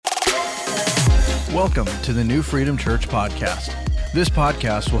Welcome to the New Freedom Church podcast. This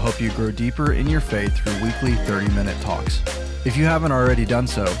podcast will help you grow deeper in your faith through weekly 30-minute talks. If you haven't already done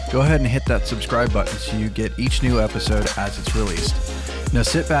so, go ahead and hit that subscribe button so you get each new episode as it's released. Now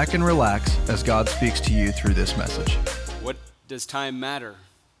sit back and relax as God speaks to you through this message. What does time matter?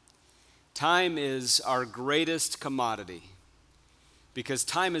 Time is our greatest commodity because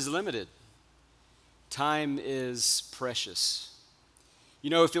time is limited. Time is precious. You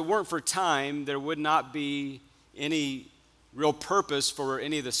know, if it weren't for time, there would not be any real purpose for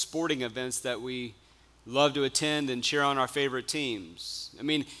any of the sporting events that we love to attend and cheer on our favorite teams. I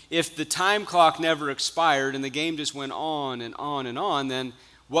mean, if the time clock never expired and the game just went on and on and on, then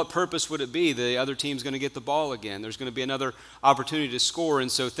what purpose would it be? The other team's going to get the ball again. There's going to be another opportunity to score,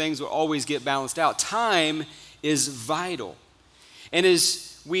 and so things will always get balanced out. Time is vital. And as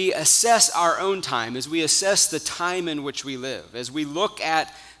we assess our own time, as we assess the time in which we live, as we look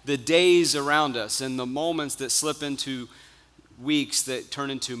at the days around us and the moments that slip into weeks that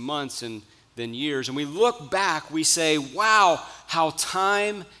turn into months and then years, and we look back, we say, wow, how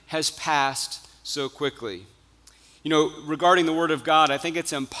time has passed so quickly. You know, regarding the Word of God, I think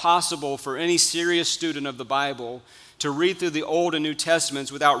it's impossible for any serious student of the Bible to read through the Old and New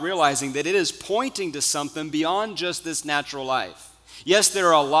Testaments without realizing that it is pointing to something beyond just this natural life. Yes, there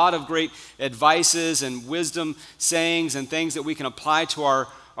are a lot of great advices and wisdom sayings and things that we can apply to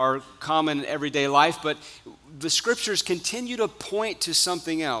our common everyday life, but the scriptures continue to point to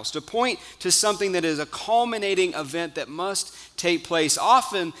something else, to point to something that is a culminating event that must take place.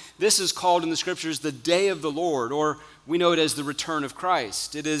 Often, this is called in the scriptures the day of the Lord, or we know it as the return of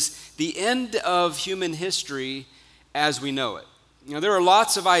Christ. It is the end of human history as we know it. You know, there are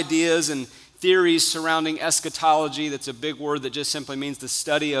lots of ideas and theories surrounding eschatology. That's a big word that just simply means the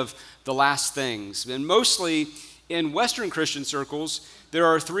study of the last things. And mostly in Western Christian circles, there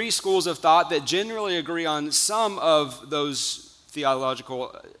are three schools of thought that generally agree on some of those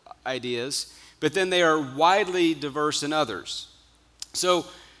theological ideas, but then they are widely diverse in others. So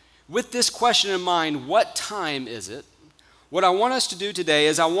with this question in mind, what time is it? What I want us to do today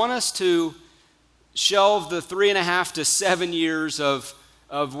is I want us to shelve the 3.5 to 7 years of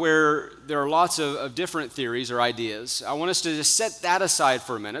where there are lots of different theories or ideas. I want us to just set that aside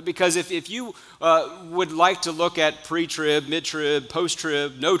for a minute, because if you would like to look at pre-trib, mid-trib,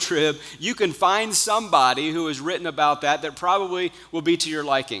 post-trib, no-trib, you can find somebody who has written about that probably will be to your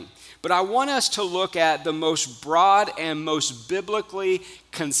liking. But I want us to look at the most broad and most biblically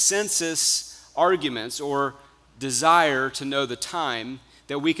consensus arguments or desire to know the time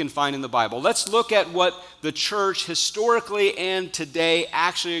that we can find in the Bible. Let's look at what the church historically and today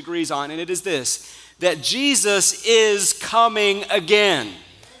actually agrees on, and it is this, that Jesus is coming again.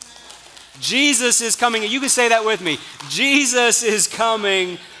 Jesus is coming. You can say that with me. Jesus is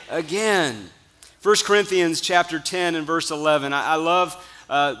coming again. 1 Corinthians chapter 10 and verse 11. I love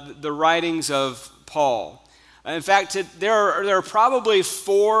the writings of Paul. In fact, there are probably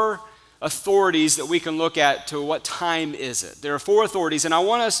four authorities that we can look at to what time is it. There are four authorities, and I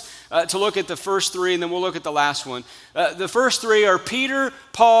want us to look at the first three, and then we'll look at the last one. The first three are Peter,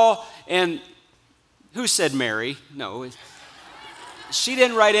 Paul, and who said Mary? No, she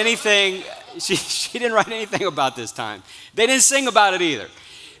didn't write anything. She didn't write anything about this time. They didn't sing about it either.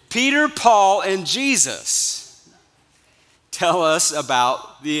 Peter, Paul, and Jesus tell us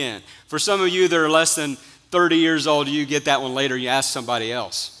about the end. For some of you that are less than 30 years old, you get that one later. You ask somebody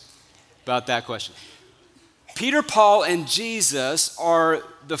else about that question. Peter, Paul, and Jesus are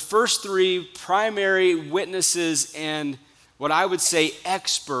the first three primary witnesses and what I would say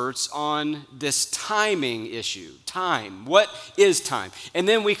experts on this timing issue. Time. What is time? And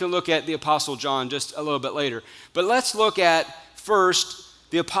then we can look at the Apostle John just a little bit later. But let's look at first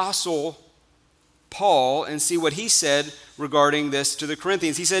the Apostle Paul and see what he said regarding this to the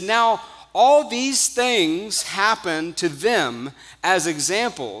Corinthians. He said, "Now all these things happened to them as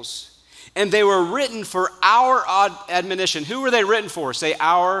examples, and they were written for our admonition." Who were they written for? Say,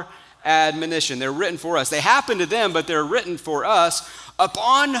 our admonition. They're written for us. They happen to them, but they're written for us,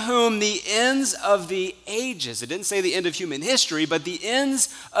 upon whom the ends of the ages, it didn't say the end of human history, but the ends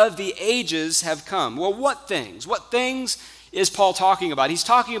of the ages have come. Well, what things? What things is Paul talking about? He's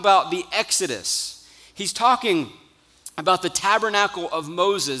talking about the Exodus. He's talking about the tabernacle of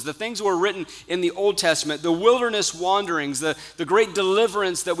Moses, the things that were written in the Old Testament, the wilderness wanderings, the great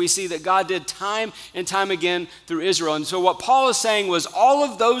deliverance that we see that God did time and time again through Israel. And so what Paul is saying was all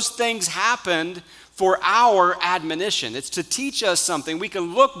of those things happened for our admonition. It's to teach us something. We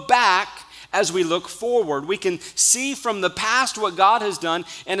can look back as we look forward. We can see from the past what God has done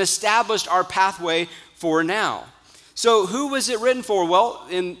and established our pathway for now. So who was it written for? Well,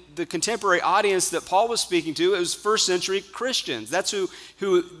 in the contemporary audience that Paul was speaking to, it was first century Christians. That's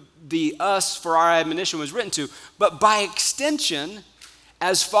who the us for our admonition was written to. But by extension,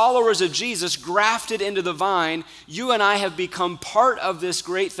 as followers of Jesus, grafted into the vine, you and I have become part of this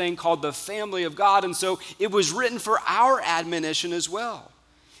great thing called the family of God. And so it was written for our admonition as well.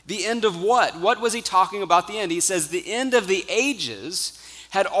 The end of what? What was he talking about the end? He says the end of the ages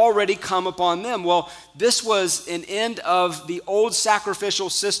had already come upon them. Well, this was an end of the old sacrificial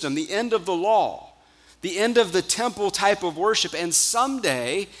system, the end of the law, the end of the temple type of worship. And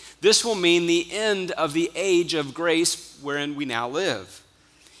someday, this will mean the end of the age of grace wherein we now live.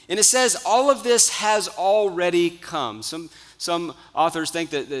 And it says all of this has already come. Some authors think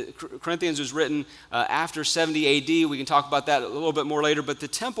that the Corinthians was written after 70 AD. We can talk about that a little bit more later. But the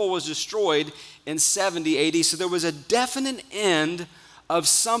temple was destroyed in 70 AD. So there was a definite end of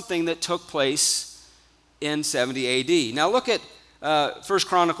something that took place in 70 AD. Now look at 1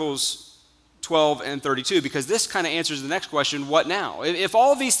 Chronicles 12 and 32, because this kind of answers the next question, what now? If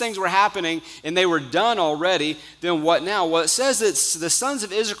all of these things were happening and they were done already, then what now? Well, it says that the sons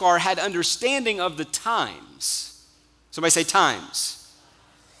of Issachar had understanding of the times. Somebody say times.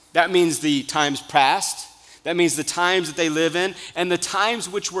 That means the times past. That means the times that they live in and the times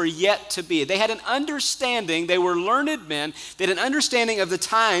which were yet to be. They had an understanding. They were learned men. They had an understanding of the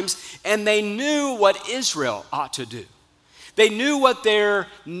times, and they knew what Israel ought to do. They knew what their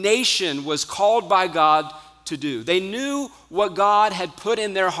nation was called by God to do. They knew what God had put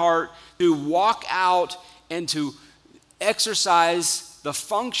in their heart to walk out and to exercise the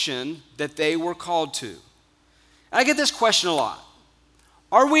function that they were called to. And I get this question a lot.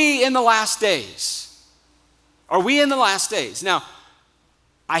 Are we in the last days? Are we in the last days? Now,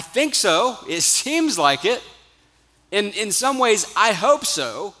 I think so. It seems like it. In some ways, I hope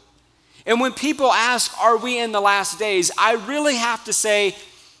so. And when people ask, are we in the last days, I really have to say,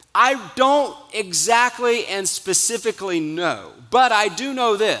 I don't exactly and specifically know. But I do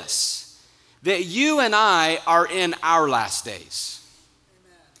know this, that you and I are in our last days.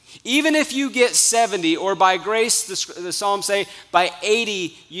 Amen. Even if you get 70, or by grace, the Psalms say, by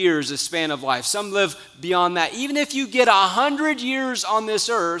 80 years a span of life. Some live beyond that. Even if you get 100 years on this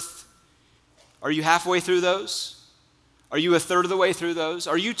earth, are you halfway through those? Are you a third of the way through those?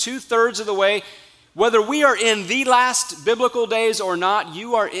 Are you 2/3 of the way? Whether we are in the last biblical days or not,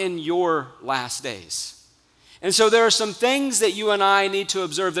 you are in your last days. And so there are some things that you and I need to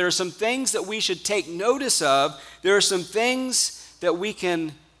observe. There are some things that we should take notice of. There are some things that we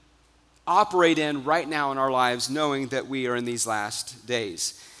can operate in right now in our lives, knowing that we are in these last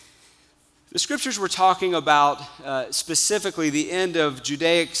days. The scriptures were talking about specifically the end of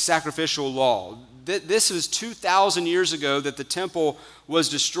Judaic sacrificial law. This was 2,000 years ago that the temple was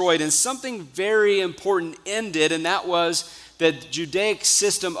destroyed, and something very important ended, and that was the Judaic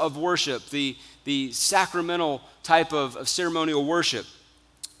system of worship, the sacramental type of ceremonial worship.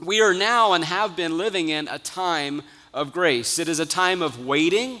 We are now and have been living in a time of grace. It is a time of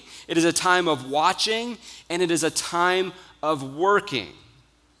waiting, it is a time of watching, and it is a time of working.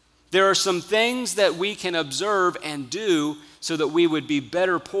 There are some things that we can observe and do so that we would be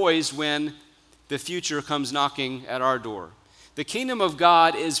better poised when the future comes knocking at our door. The kingdom of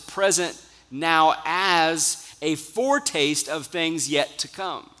God is present now as a foretaste of things yet to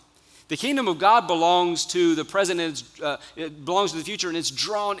come. The kingdom of God belongs to the present, and it belongs to the future, and it's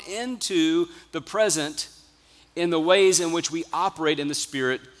drawn into the present in the ways in which we operate in the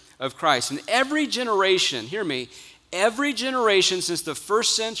Spirit of Christ. And every generation, hear me, every generation since the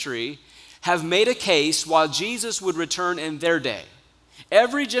first century have made a case why Jesus would return in their day.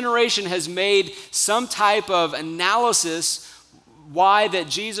 Every generation has made some type of analysis why that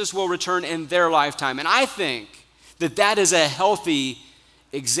Jesus will return in their lifetime. And I think that that is a healthy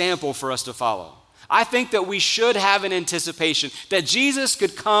example for us to follow. I think that we should have an anticipation that Jesus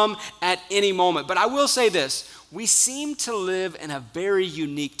could come at any moment. But I will say this, we seem to live in a very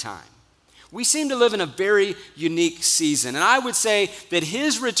unique time. We seem to live in a very unique season. And I would say that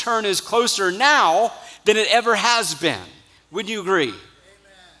his return is closer now than it ever has been. Would you agree?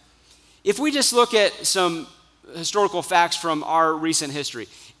 If we just look at some historical facts from our recent history,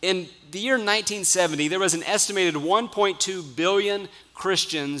 in the year 1970, there was an estimated 1.2 billion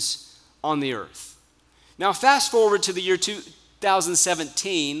Christians on the earth. Now, fast forward to the year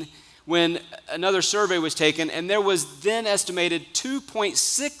 2017, when another survey was taken, and there was then estimated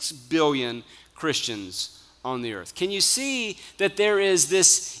 2.6 billion Christians on the earth? Can you see that there is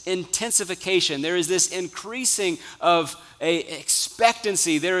this intensification? There is this increasing of a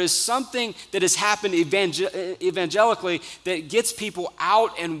expectancy. There is something that has happened evangelically that gets people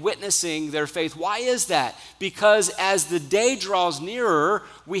out and witnessing their faith. Why is that? Because as the day draws nearer,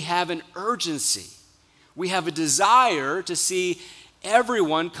 we have an urgency. We have a desire to see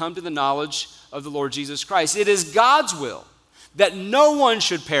everyone come to the knowledge of the Lord Jesus Christ. It is God's will that no one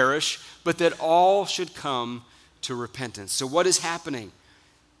should perish, but that all should come to repentance. So what is happening?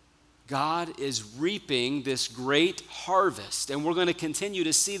 God is reaping this great harvest, and we're going to continue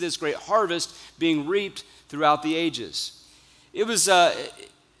to see this great harvest being reaped throughout the ages. It was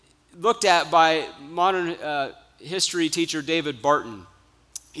looked at by modern history teacher David Barton.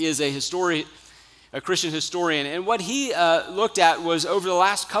 He is a Christian historian, and what he looked at was over the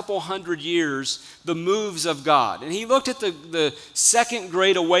last couple hundred years, the moves of God. And he looked at the Second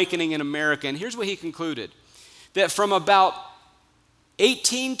Great Awakening in America, and here's what he concluded: that from about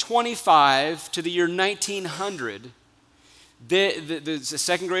 1825 to the year 1900, the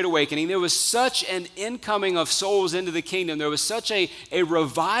Second Great Awakening, there was such an incoming of souls into the kingdom, there was such a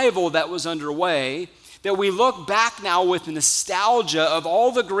revival that was underway, that we look back now with nostalgia of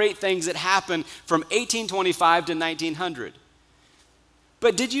all the great things that happened from 1825 to 1900.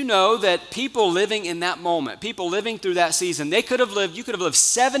 But did you know that people living in that moment, people living through that season, you could have lived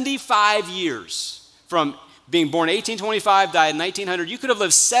 75 years from being born in 1825, died in 1900. You could have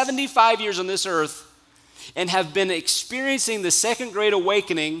lived 75 years on this earth and have been experiencing the Second Great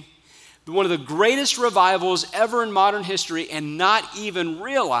Awakening, one of the greatest revivals ever in modern history, and not even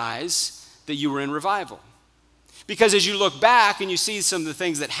realize that you were in revival. Because as you look back and you see some of the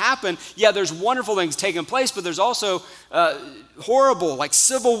things that happen, yeah, there's wonderful things taking place, but there's also horrible, like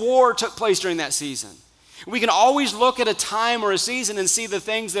civil war took place during that season. We can always look at a time or a season and see the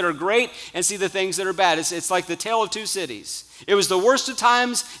things that are great and see the things that are bad. It's like the tale of two cities. It was the worst of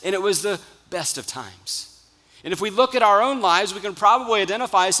times and it was the best of times. And if we look at our own lives, we can probably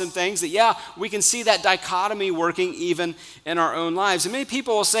identify some things that, yeah, we can see that dichotomy working even in our own lives. And many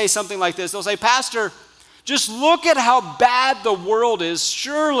people will say something like this. They'll say, "Pastor, just look at how bad the world is.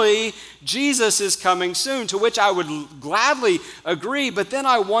 Surely Jesus is coming soon," to which I would gladly agree. But then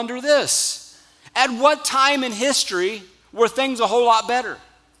I wonder this: at what time in history were things a whole lot better?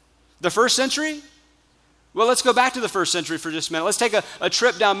 The first century? Well, let's go back to the first century for just a minute. Let's take a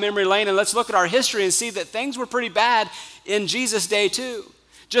trip down memory lane and let's look at our history and see that things were pretty bad in Jesus' day too.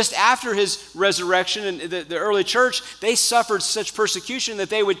 Just after his resurrection, and the early church, they suffered such persecution that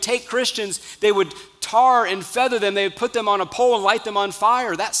they would take Christians, they would tar and feather them, they would put them on a pole and light them on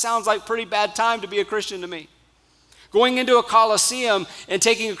fire. That sounds like a pretty bad time to be a Christian to me. Going into a coliseum and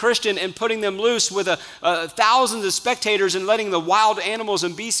taking a Christian and putting them loose with thousands of spectators and letting the wild animals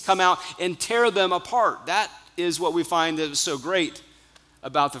and beasts come out and tear them apart. That is what we find that is so great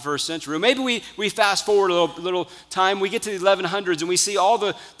about the first century. Or maybe we fast forward a little time, we get to the 1100s and we see all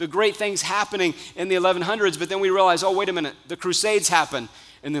the great things happening in the 1100s, but then we realize, oh, wait a minute, the Crusades happened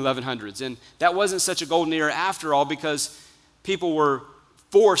in the 1100s. And that wasn't such a golden era after all, because people were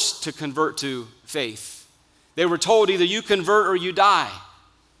forced to convert to faith. They were told either you convert or you die.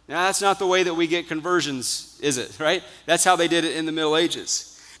 Now, that's not the way that we get conversions, is it, right? That's how they did it in the Middle Ages.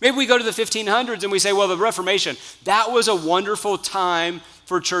 Maybe we go to the 1500s and we say, well, the Reformation, that was a wonderful time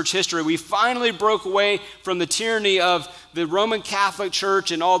for church history. We finally broke away from the tyranny of the Roman Catholic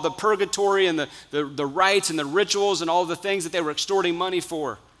Church and all the purgatory and the rites and the rituals and all the things that they were extorting money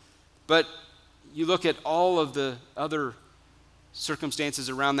for. But you look at all of the other circumstances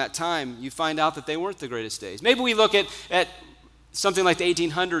around that time, you find out that they weren't the greatest days. Maybe we look at something like the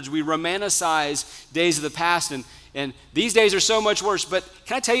 1800s, we romanticize days of the past, and these days are so much worse. But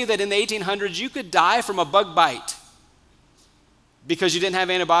can I tell you that in the 1800s, you could die from a bug bite because you didn't have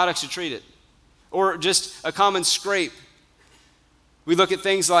antibiotics to treat it, or just a common scrape. We look at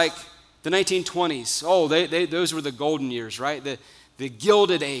things like the 1920s. Oh, those were the golden years, right? The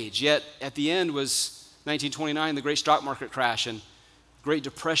Gilded Age. Yet at the end was 1929, the great stock market crash and Great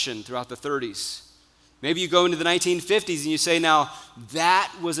Depression throughout the 30s. Maybe you go into the 1950s and you say, now,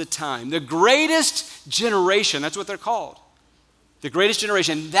 that was a time. The greatest generation, that's what they're called. The greatest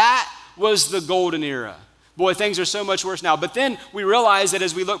generation, that was the golden era. Boy, things are so much worse now. But then we realize that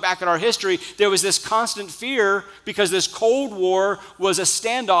as we look back at our history, there was this constant fear because this Cold War was a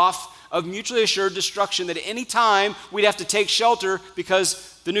standoff of mutually assured destruction, that at any time we'd have to take shelter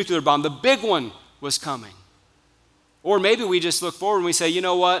because the nuclear bomb, the big one, was coming. Or maybe we just look forward and we say, you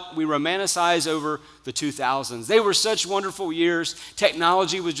know what? We romanticize over the 2000s. They were such wonderful years.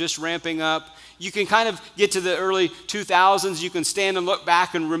 Technology was just ramping up. You can kind of get to the early 2000s. You can stand and look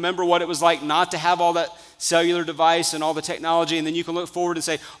back and remember what it was like not to have all that cellular device and all the technology, and then you can look forward and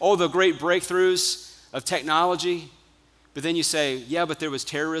say, oh, the great breakthroughs of technology. But then you say, yeah, but there was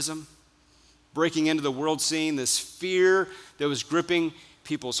terrorism breaking into the world scene, this fear that was gripping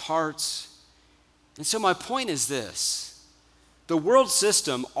people's hearts. And so my point is this: the world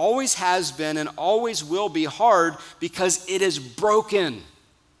system always has been and always will be hard because it is broken.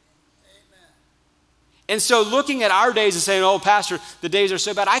 And so looking at our days and saying, oh, Pastor, the days are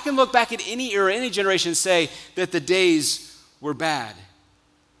so bad, I can look back at any era, any generation and say that the days were bad.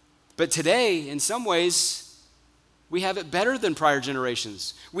 But today, in some ways, we have it better than prior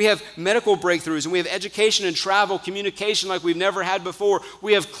generations. We have medical breakthroughs, and we have education and travel, communication like we've never had before.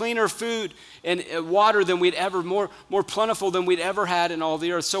 We have cleaner food and water than we'd ever, more plentiful than we'd ever had in all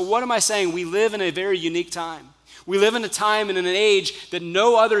the earth. So what am I saying? We live in a very unique time. We live in a time and in an age that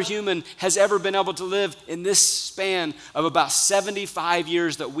no other human has ever been able to live in this span of about 75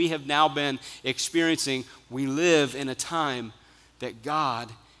 years that we have now been experiencing. We live in a time that God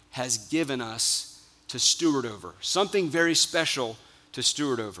has given us to steward over, something very special to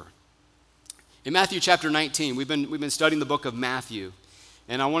steward over. In Matthew chapter 19, we've been studying the book of Matthew,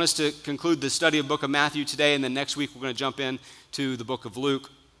 and I want us to conclude the study of the book of Matthew today, and then next week we're going to jump into the book of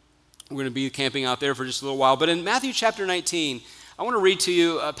Luke. We're going to be camping out there for just a little while. But in Matthew chapter 19, I want to read to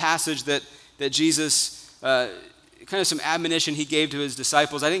you a passage that Jesus, kind of some admonition he gave to his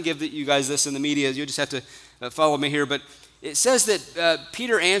disciples. I didn't give you guys this in the media. You'll just have to follow me here. But it says that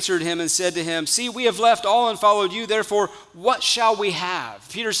Peter answered him and said to him, see, we have left all and followed you. Therefore, what shall we have?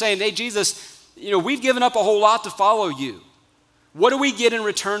 Peter's saying, hey, Jesus, we've given up a whole lot to follow you. What do we get in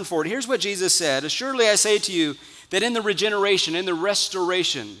return for it? Here's what Jesus said. Assuredly, I say to you, that in the regeneration, in the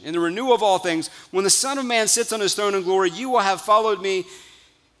restoration, in the renewal of all things, when the Son of Man sits on his throne in glory, you will have followed me.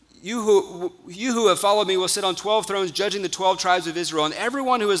 You who have followed me will sit on 12 thrones, judging the 12 tribes of Israel. And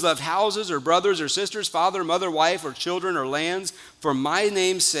everyone who has left houses or brothers or sisters, father, mother, wife, or children or lands, for my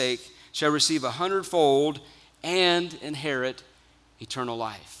name's sake, shall receive 100-fold and inherit eternal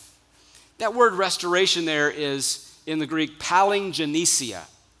life. That word restoration there is in the Greek palingenesia,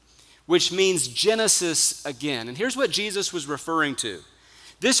 which means Genesis again. And here's what Jesus was referring to.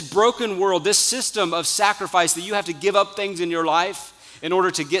 This broken world, this system of sacrifice that you have to give up things in your life in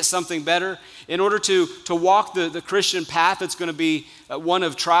order to get something better, in order to walk the Christian path that's going to be one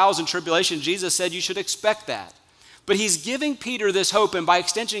of trials and tribulation, Jesus said you should expect that. But he's giving Peter this hope, and by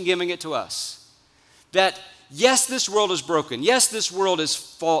extension giving it to us, that yes, this world is broken. Yes, this world is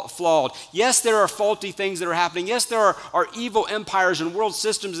flawed. Yes, there are faulty things that are happening. Yes, there are evil empires and world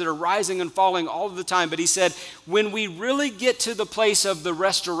systems that are rising and falling all of the time. But he said, when we really get to the place of the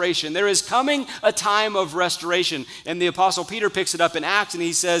restoration, there is coming a time of restoration. And the Apostle Peter picks it up in Acts, and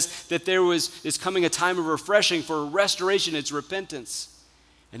he says that is coming a time of refreshing. For restoration, it's repentance.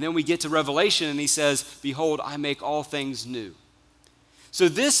 And then we get to Revelation, and he says, behold, I make all things new. So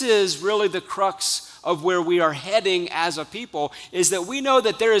this is really the crux of where we are heading as a people, is that we know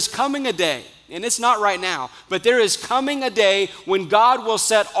that there is coming a day, and it's not right now, but there is coming a day when God will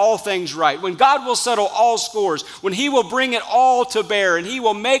set all things right, when God will settle all scores, when he will bring it all to bear, and he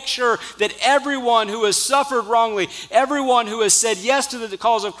will make sure that everyone who has suffered wrongly, everyone who has said yes to the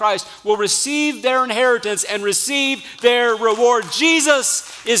cause of Christ will receive their inheritance and receive their reward.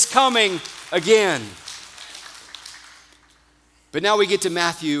 Jesus is coming again. But now we get to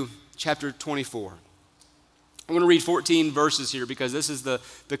Matthew chapter 24. I'm going to read 14 verses here because this is the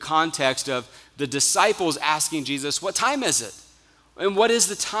context of the disciples asking Jesus, what time is it? And what is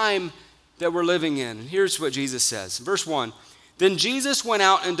the time that we're living in? And here's what Jesus says. Verse 1, then Jesus went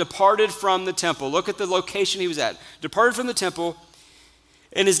out and departed from the temple. Look at the location he was at. Departed from the temple,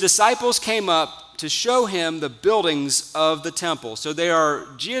 and his disciples came up to show him the buildings of the temple. So they are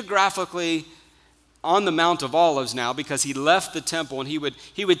geographically on the Mount of Olives now because he left the temple, and he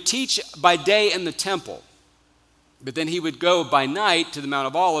would teach by day in the temple. But then he would go by night to the Mount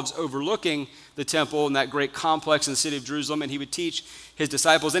of Olives overlooking the temple and that great complex in the city of Jerusalem, and he would teach his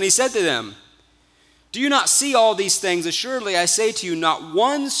disciples. And he said to them, do you not see all these things? Assuredly, I say to you, not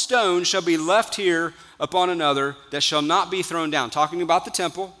one stone shall be left here upon another that shall not be thrown down. Talking about the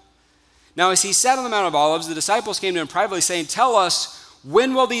temple. Now, as he sat on the Mount of Olives, the disciples came to him privately saying, tell us,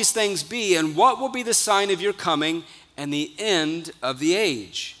 when will these things be, and what will be the sign of your coming and the end of the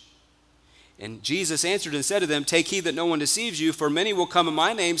age? And Jesus answered and said to them, take heed that no one deceives you, for many will come in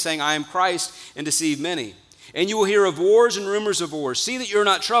my name, saying, I am Christ, and deceive many. And you will hear of wars and rumors of wars. See that you're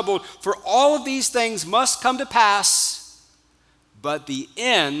not troubled, for all of these things must come to pass, but the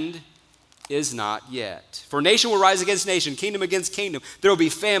end is not yet. For nation will rise against nation, kingdom against kingdom. There will be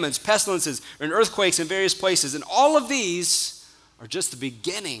famines, pestilences, and earthquakes in various places. And all of these are just the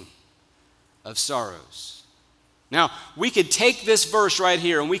beginning of sorrows. Now, we could take this verse right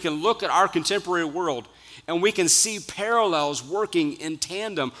here and we can look at our contemporary world and we can see parallels working in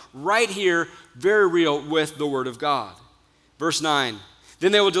tandem right here, very real, with the Word of God. Verse 9,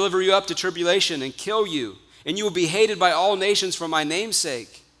 then they will deliver you up to tribulation and kill you, and you will be hated by all nations for my name's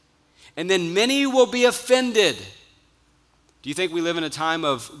sake. And then many will be offended. Do you think we live in a time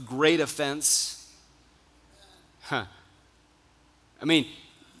of great offense? I mean,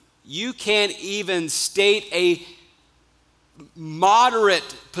 you can't even state a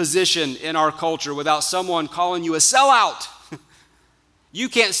moderate position in our culture without someone calling you a sellout. You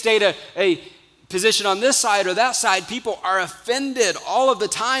can't state a position on this side or that side. People are offended all of the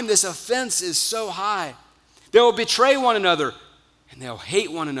time. This offense is so high. They will betray one another and they'll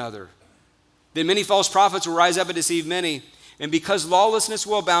hate one another. Then many false prophets will rise up and deceive many. And because lawlessness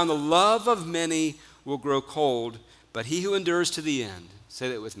will abound, the love of many will grow cold. But he who endures to the end, say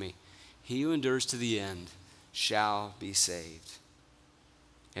that with me, he who endures to the end shall be saved.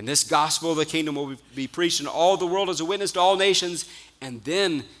 And this gospel of the kingdom will be preached in all the world as a witness to all nations, and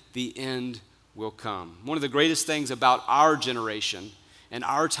then the end will come. One of the greatest things about our generation and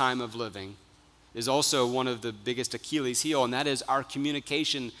our time of living is also one of the biggest Achilles heel, and that is our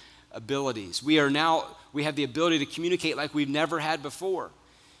communication abilities. We have the ability to communicate like we've never had before.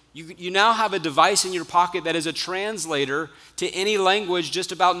 You now have a device in your pocket that is a translator to any language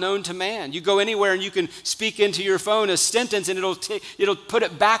just about known to man. You go anywhere and you can speak into your phone a sentence and it'll put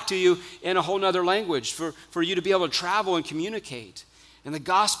it back to you in a whole nother language for you to be able to travel and communicate. And the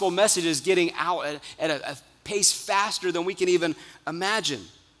gospel message is getting out at a pace faster than we can even imagine.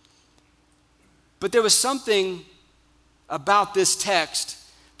 But there was something about this text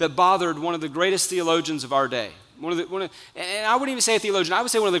that bothered one of the greatest theologians of our day. And I wouldn't even say a theologian, I would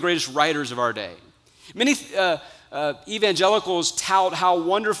say one of the greatest writers of our day. Many evangelicals tout how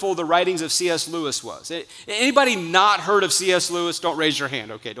wonderful the writings of C.S. Lewis was. Anybody not heard of C.S. Lewis? Don't raise your hand.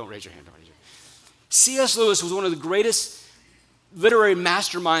 Okay, don't raise your hand. C.S. Lewis was one of the greatest literary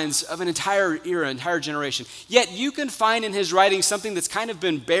masterminds of an entire era, entire generation. Yet you can find in his writings something that's kind of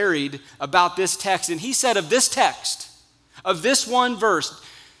been buried about this text. And he said of this text, of this one verse,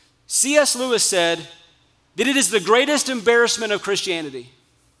 C.S. Lewis said that it is the greatest embarrassment of Christianity.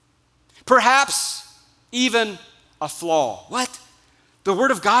 Perhaps even a flaw. What? The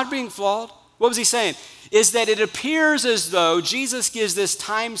Word of God being flawed? What was he saying? Is that it appears as though Jesus gives this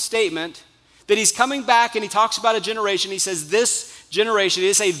time statement that he's coming back and he talks about a generation. He says this generation. He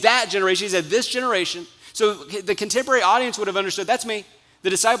didn't say that generation. He said this generation. So the contemporary audience would have understood, that's me. The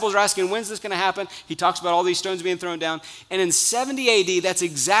disciples are asking, when's this going to happen? He talks about all these stones being thrown down. And in 70 AD, that's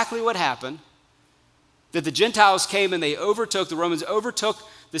exactly what happened. That the Gentiles came and the Romans overtook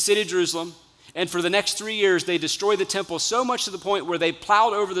the city of Jerusalem. And for the next 3 years, they destroyed the temple so much to the point where they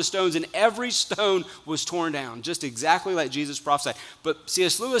plowed over the stones and every stone was torn down, just exactly like Jesus prophesied. But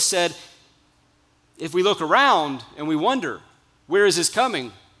C.S. Lewis said, if we look around and we wonder, where is his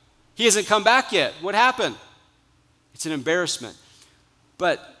coming? He hasn't come back yet. What happened? It's an embarrassment.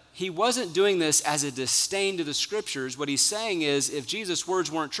 But he wasn't doing this as a disdain to the scriptures. What he's saying is, if Jesus'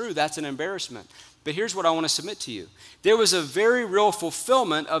 words weren't true, that's an embarrassment. But here's what I want to submit to you. There was a very real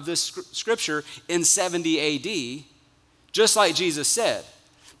fulfillment of this scripture in 70 AD, just like Jesus said.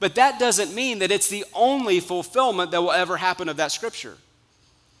 But that doesn't mean that it's the only fulfillment that will ever happen of that scripture.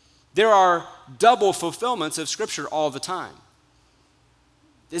 There are double fulfillments of scripture all the time.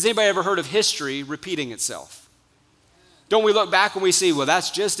 Has anybody ever heard of history repeating itself? Don't we look back and we see, well,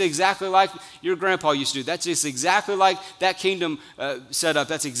 that's just exactly like your grandpa used to do. That's just exactly like that kingdom set up.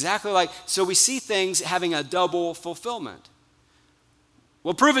 That's exactly like, so we see things having a double fulfillment.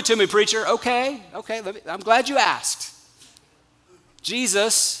 Well, prove it to me, preacher. Okay, I'm glad you asked.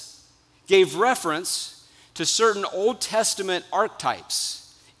 Jesus gave reference to certain Old Testament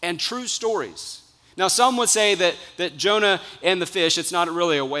archetypes and true stories. Now, some would say that Jonah and the fish, it's not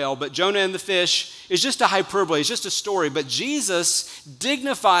really a whale, but Jonah and the fish is just a hyperbole, it's just a story. But Jesus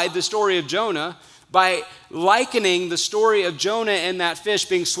dignified the story of Jonah by likening the story of Jonah and that fish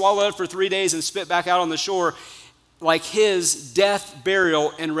being swallowed up for 3 days and spit back out on the shore like his death,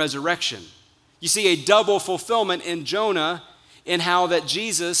 burial, and resurrection. You see a double fulfillment in Jonah in how that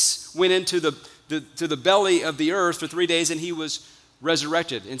Jesus went into the belly of the earth for 3 days and he was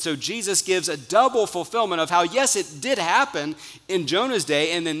resurrected. And so Jesus gives a double fulfillment of how, yes, it did happen in Jonah's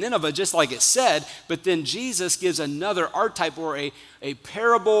day and in Nineveh, just like it said, but then Jesus gives another archetype or a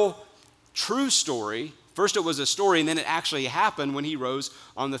parable, true story. First it was a story, and then it actually happened when he rose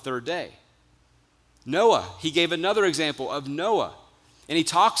on the third day. Noah, he gave another example of Noah And he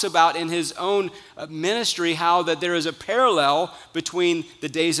talks about in his own ministry how that there is a parallel between the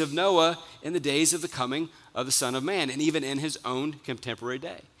days of Noah and the days of the coming of the Son of Man, and even in his own contemporary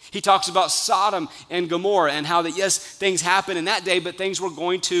day. He talks about Sodom and Gomorrah and how that, yes, things happened in that day, but things were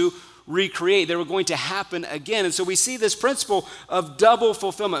going to recreate. They were going to happen again. And so we see this principle of double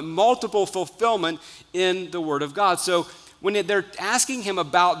fulfillment, multiple fulfillment in the Word of God. So when they're asking him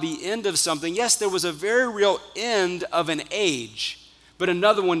about the end of something, yes, there was a very real end of an age, but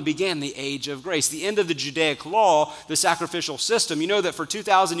another one began, the age of grace, the end of the Judaic law, the sacrificial system. You know that for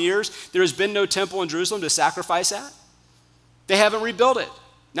 2,000 years, there has been no temple in Jerusalem to sacrifice at. They haven't rebuilt it.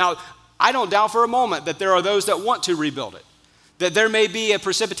 Now, I don't doubt for a moment that there are those that want to rebuild it, that there may be a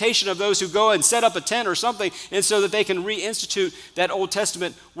precipitation of those who go and set up a tent or something, and so that they can reinstitute that Old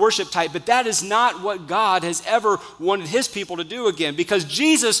Testament worship type. But that is not what God has ever wanted his people to do again, because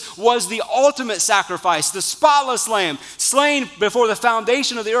Jesus was the ultimate sacrifice, the spotless lamb, slain before the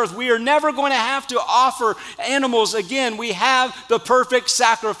foundation of the earth. We are never going to have to offer animals again. We have the perfect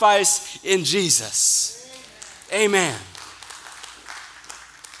sacrifice in Jesus. Amen.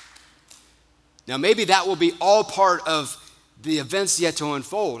 Now, maybe that will be all part of the events yet to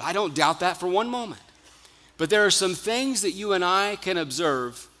unfold. I don't doubt that for one moment. But there are some things that you and I can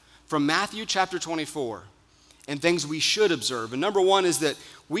observe from Matthew chapter 24 and things we should observe. And number one is that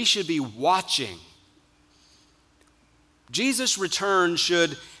we should be watching. Jesus' return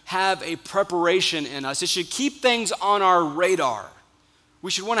should have a preparation in us. It should keep things on our radar.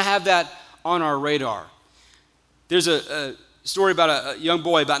 We should want to have that on our radar. There's a story about a young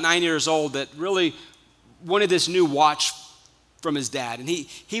boy, about 9 years old, that really wanted this new watch from his dad. And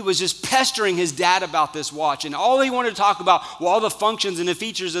he was just pestering his dad about this watch. And all he wanted to talk about were all the functions and the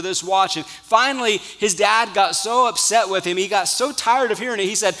features of this watch. And finally, his dad got so upset with him. He got so tired of hearing it.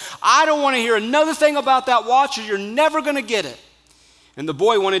 He said, I don't want to hear another thing about that watch, or you're never going to get it. And the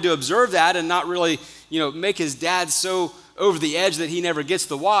boy wanted to observe that and not really, make his dad so over the edge that he never gets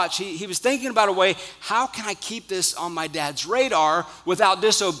the watch. He was thinking about a way, how can I keep this on my dad's radar without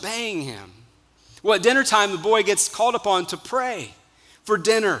disobeying him? Well, at dinner time, the boy gets called upon to pray for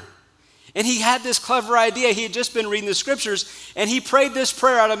dinner. And he had this clever idea. He had just been reading the scriptures, and he prayed this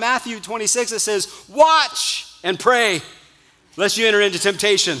prayer out of Matthew 26 that says, watch and pray, lest you enter into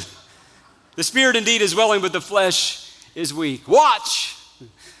temptation. The spirit indeed is willing, but the flesh is weak. Watch.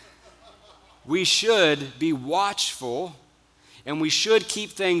 We should be watchful, and we should keep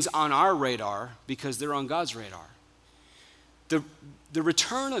things on our radar because they're on God's radar. The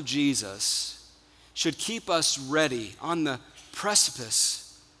return of Jesus should keep us ready on the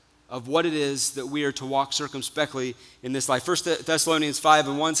precipice of what it is that we are to walk circumspectly in this life. 1 Thessalonians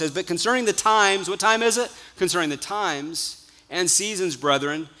 5:1 says, but concerning the times, what time is it? Concerning the times and seasons,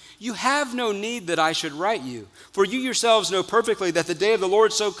 brethren, you have no need that I should write you, for you yourselves know perfectly that the day of the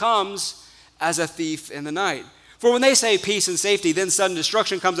Lord so comes as a thief in the night. For when they say peace and safety, then sudden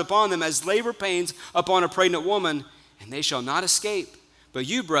destruction comes upon them as labor pains upon a pregnant woman, and they shall not escape. But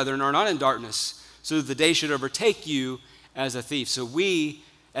you, brethren, are not in darkness, so that the day should overtake you as a thief. So we,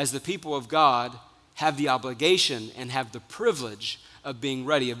 as the people of God, have the obligation and have the privilege of being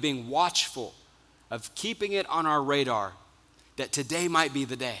ready, of being watchful, of keeping it on our radar, that today might be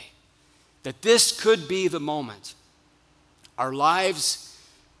the day, that this could be the moment. Our lives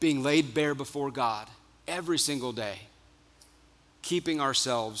being laid bare before God every single day, keeping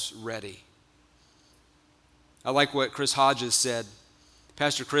ourselves ready. I like what Chris Hodges said.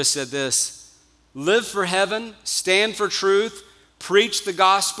 Pastor Chris said this: live for heaven, stand for truth, preach the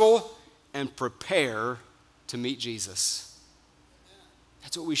gospel, and prepare to meet Jesus.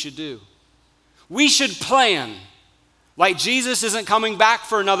 That's what we should do. We should plan like Jesus isn't coming back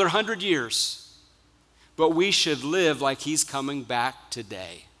for another 100 years, but we should live like he's coming back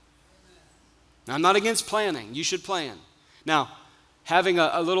today. Now, I'm not against planning. You should plan. Now, having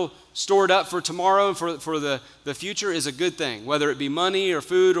a little stored up for tomorrow and for the future is a good thing, whether it be money or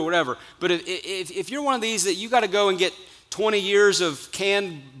food or whatever. But if you're one of these that you got to go and get 20 years of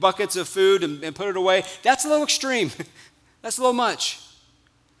canned buckets of food and put it away, that's a little extreme. That's a little much.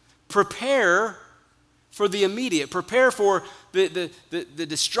 Prepare for the immediate. Prepare for the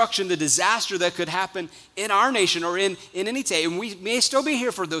destruction, the disaster that could happen in our nation or in any day. And we may still be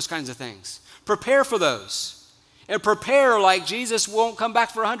here for those kinds of things. Prepare for those. And prepare like Jesus won't come back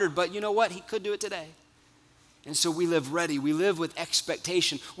for 100, but you know what? He could do it today. And so we live ready. We live with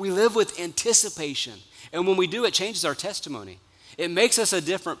expectation. We live with anticipation. And when we do, it changes our testimony. It makes us a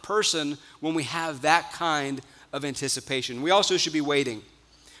different person when we have that kind of anticipation. We also should be waiting.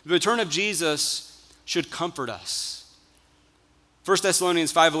 The return of Jesus should comfort us. 1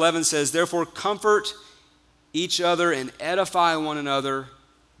 Thessalonians 5:11 says, therefore comfort each other and edify one another,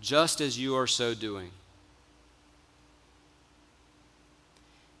 just as you are so doing.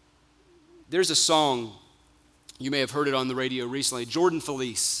 There's a song, you may have heard it on the radio recently. Jordan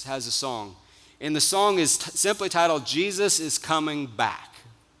Felice has a song, and the song is simply titled, Jesus is Coming Back.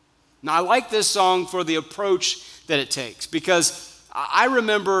 Now, I like this song for the approach that it takes, because I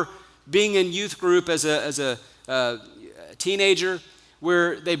remember being in youth group as a teenager,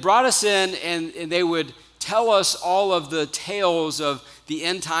 where they brought us in and they would tell us all of the tales of the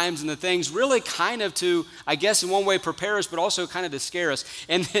end times and the things, really kind of to, I guess in one way, prepare us, but also kind of to scare us.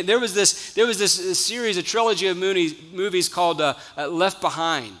 And there was this series, a trilogy of movies called Left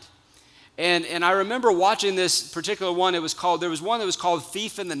Behind. And I remember watching this particular one. There was one that was called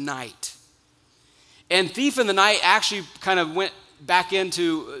Thief in the Night. And Thief in the Night actually kind of went back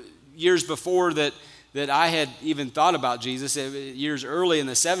into years before that I had even thought about Jesus, years early in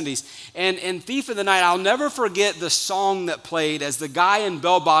the 70s. And Thief in the Night, I'll never forget the song that played as the guy in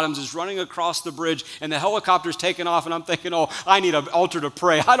bell bottoms is running across the bridge and the helicopter's taking off, and I'm thinking, oh, I need an altar to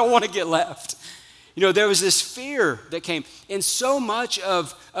pray. I don't want to get left. You know, there was this fear that came. And so much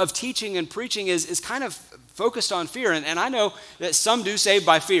of teaching and preaching is kind of focused on fear. And I know that some do save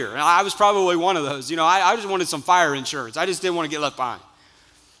by fear. And I was probably one of those. You know, I just wanted some fire insurance. I just didn't want to get left behind.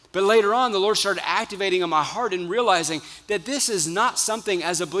 But later on, the Lord started activating in my heart and realizing that this is not something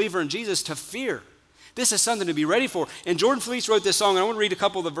as a believer in Jesus to fear. This is something to be ready for. And Jordan Felice wrote this song, and I want to read a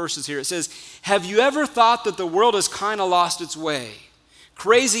couple of the verses here. It says, have you ever thought that the world has kind of lost its way?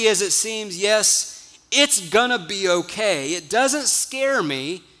 Crazy as it seems, yes, it's gonna be okay. It doesn't scare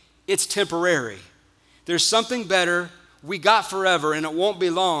me, it's temporary. There's something better we got forever, and it won't be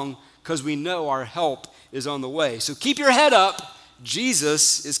long because we know our help is on the way. So keep your head up.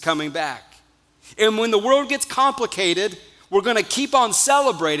 Jesus is coming back. And when the world gets complicated, we're going to keep on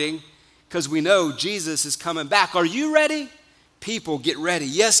celebrating because we know Jesus is coming back. Are you ready? People, get ready.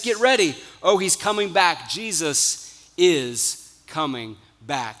 Yes, get ready. Oh, he's coming back. Jesus is coming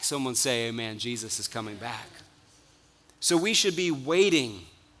back. Someone say amen. Jesus is coming back. So we should be waiting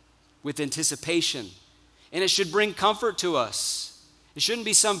with anticipation, and it should bring comfort to us. It shouldn't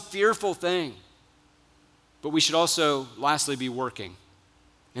be some fearful thing. But we should also, lastly, be working.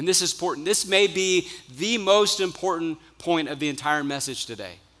 And this is important. This may be the most important point of the entire message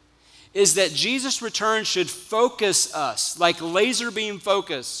today, is that Jesus' return should focus us, like laser beam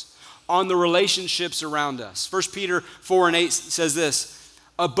focus, on the relationships around us. 1 Peter 4:8 says this,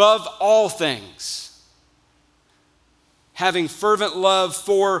 above all things, having fervent love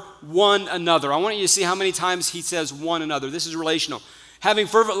for one another. I want you to see how many times he says one another. This is relational. Having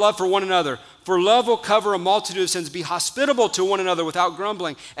fervent love for one another. For love will cover a multitude of sins. Be hospitable to one another without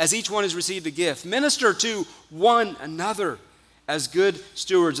grumbling, as each one has received a gift. Minister to one another as good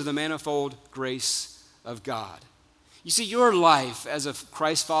stewards of the manifold grace of God. You see, your life as a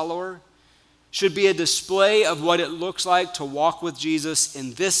Christ follower should be a display of what it looks like to walk with Jesus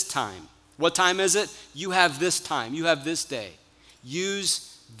in this time. What time is it? You have this time. You have this day.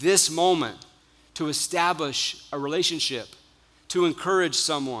 Use this moment to establish a relationship, to encourage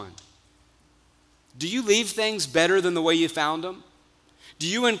someone. Do you leave things better than the way you found them? Do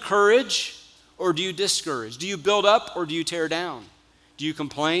you encourage or do you discourage? Do you build up or do you tear down? Do you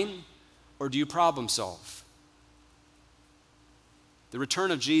complain or do you problem solve? The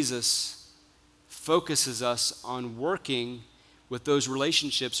return of Jesus focuses us on working with those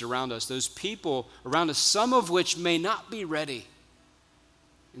relationships around us, those people around us, some of which may not be ready.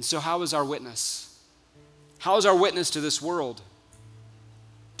 And so how is our witness? How is our witness to this world?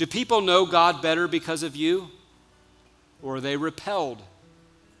 Do people know God better because of you? Or are they repelled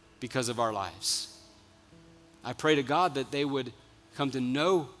because of our lives? I pray to God that they would come to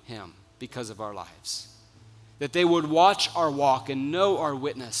know him because of our lives. That they would watch our walk and know our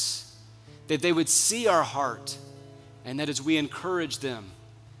witness. That they would see our heart. And that as we encourage them,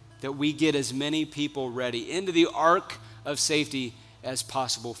 that we get as many people ready into the ark of safety as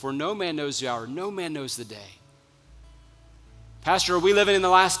possible. For no man knows the hour, no man knows the day. Pastor, are we living in the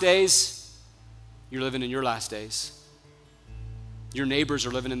last days? You're living in your last days. Your neighbors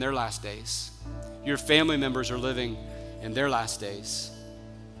are living in their last days. Your family members are living in their last days.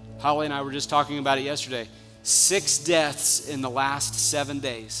 Holly and I were just talking about it yesterday. 6 deaths in the last 7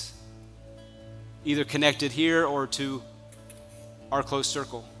 days, either connected here or to our close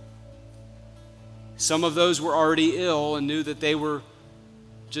circle. Some of those were already ill and knew that they were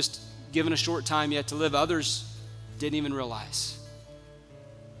just given a short time yet to live. Others didn't even realize.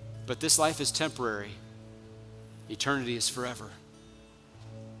 But this life is temporary. Eternity is forever.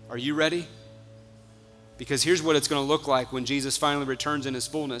 Are you ready? Because here's what it's going to look like when Jesus finally returns in his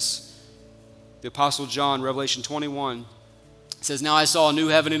fullness. The Apostle John, Revelation 21, says, "Now I saw a new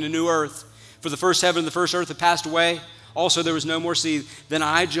heaven and a new earth. For the first heaven and the first earth had passed away. Also there was no more sea. Then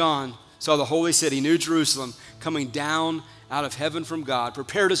I, John, saw the holy city, New Jerusalem, coming down out of heaven from God,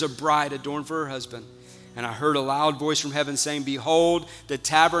 prepared as a bride adorned for her husband. And I heard a loud voice from heaven saying, Behold, the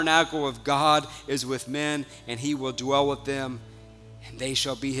tabernacle of God is with men, and he will dwell with them, and they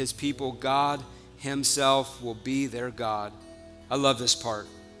shall be his people. God himself will be their God." I love this part.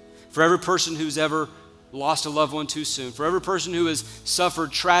 For every person who's ever lost a loved one too soon, for every person who has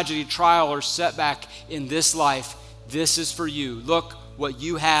suffered tragedy, trial, or setback in this life, this is for you. Look what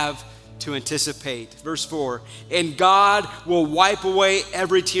you have to anticipate. Verse 4, "And God will wipe away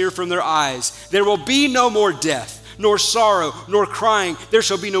every tear from their eyes. There will be no more death, nor sorrow, nor crying. There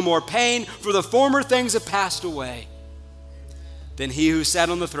shall be no more pain, for the former things have passed away." Then he who sat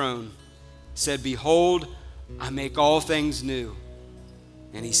on the throne said, "Behold, I make all things new."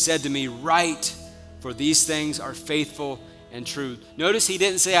 And he said to me, "Write, for these things are faithful and true." Notice he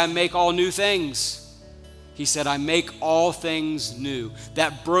didn't say, "I make all new things." He said, "I make all things new."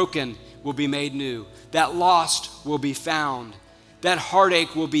 That broken will be made new. That lost will be found. That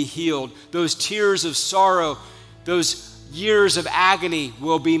heartache will be healed. Those tears of sorrow, those years of agony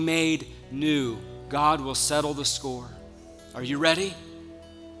will be made new. God will settle the score. Are you ready?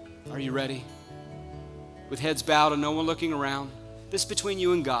 Are you ready? With heads bowed and no one looking around, this is between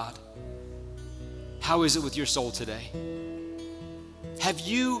you and God. How is it with your soul today? Have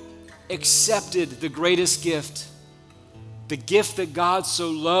you accepted the greatest gift, the gift that God so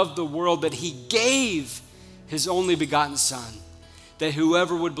loved the world that he gave his only begotten Son, that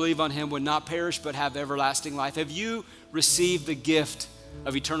whoever would believe on him would not perish but have everlasting life? Have you received the gift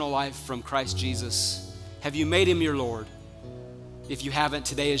of eternal life from Christ Jesus? Have you made him your Lord? If you haven't,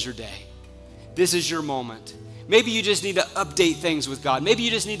 today is your day. This is your moment. Maybe you just need to update things with God. Maybe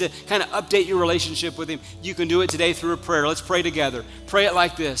you just need to kind of update your relationship with him. You can do it today through a prayer. Let's pray together. Pray it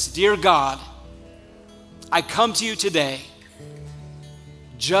like this. Dear God, I come to you today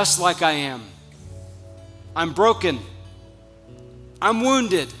just like I am. I'm broken. I'm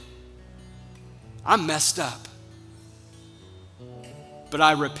wounded. I'm messed up. But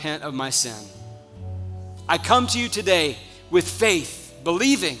I repent of my sin. I come to you today with faith,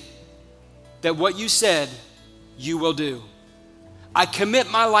 believing that what you said, you will do. I commit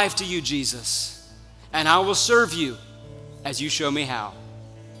my life to you, Jesus, and I will serve you as you show me how.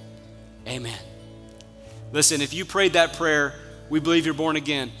 Amen. Listen, if you prayed that prayer, we believe you're born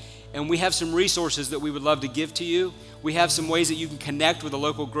again, and we have some resources that we would love to give to you. We have some ways that you can connect with a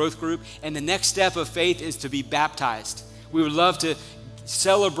local growth group, and the next step of faith is to be baptized. We would love to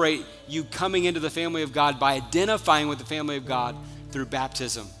celebrate you coming into the family of God by identifying with the family of God through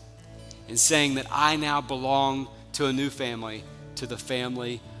baptism and saying that I now belong to a new family, to the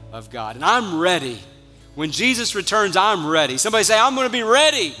family of God. And I'm ready. When Jesus returns, I'm ready. Somebody say, I'm going to be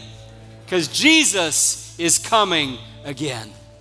ready because Jesus is coming again.